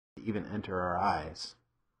to even enter our eyes.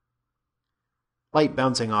 Light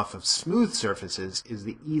bouncing off of smooth surfaces is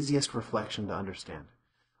the easiest reflection to understand.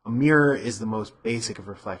 A mirror is the most basic of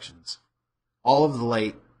reflections. All of the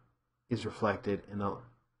light is reflected, and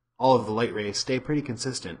all of the light rays stay pretty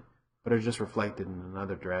consistent, but are just reflected in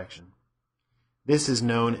another direction. This is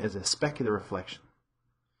known as a specular reflection.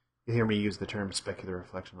 You'll hear me use the term specular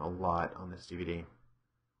reflection a lot on this DVD.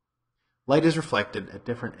 Light is reflected at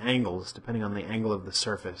different angles depending on the angle of the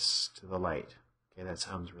surface to the light. Okay, that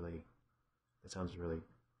sounds really kind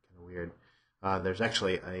of weird. There's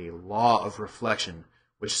actually a law of reflection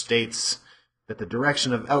which states that the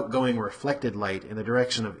direction of outgoing reflected light and the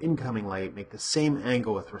direction of incoming light make the same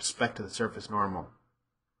angle with respect to the surface normal.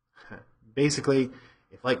 Basically,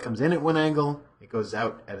 if light comes in at one angle, it goes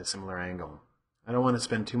out at a similar angle. I don't want to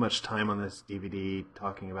spend too much time on this DVD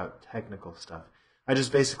talking about technical stuff. I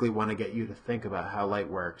just basically want to get you to think about how light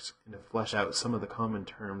works and to flesh out some of the common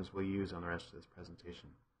terms we'll use on the rest of this presentation.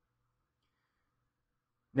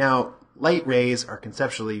 Now, light rays are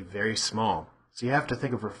conceptually very small, so you have to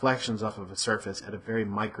think of reflections off of a surface at a very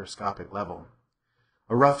microscopic level.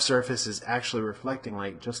 A rough surface is actually reflecting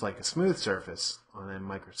light just like a smooth surface on a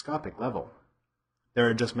microscopic level. There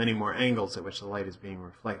are just many more angles at which the light is being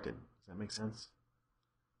reflected. Does that make sense?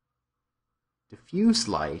 Diffuse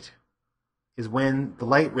light is when the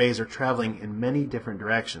light rays are traveling in many different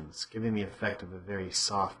directions, giving the effect of a very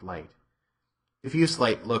soft light. Diffuse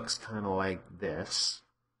light looks kind of like this.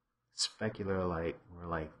 Specular light more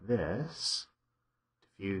like this.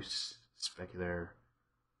 Diffuse, specular.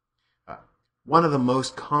 One of the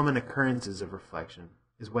most common occurrences of reflection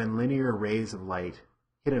is when linear rays of light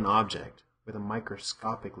hit an object with a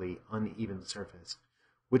microscopically uneven surface,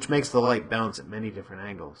 which makes the light bounce at many different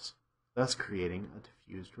angles, thus creating a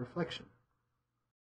diffused reflection.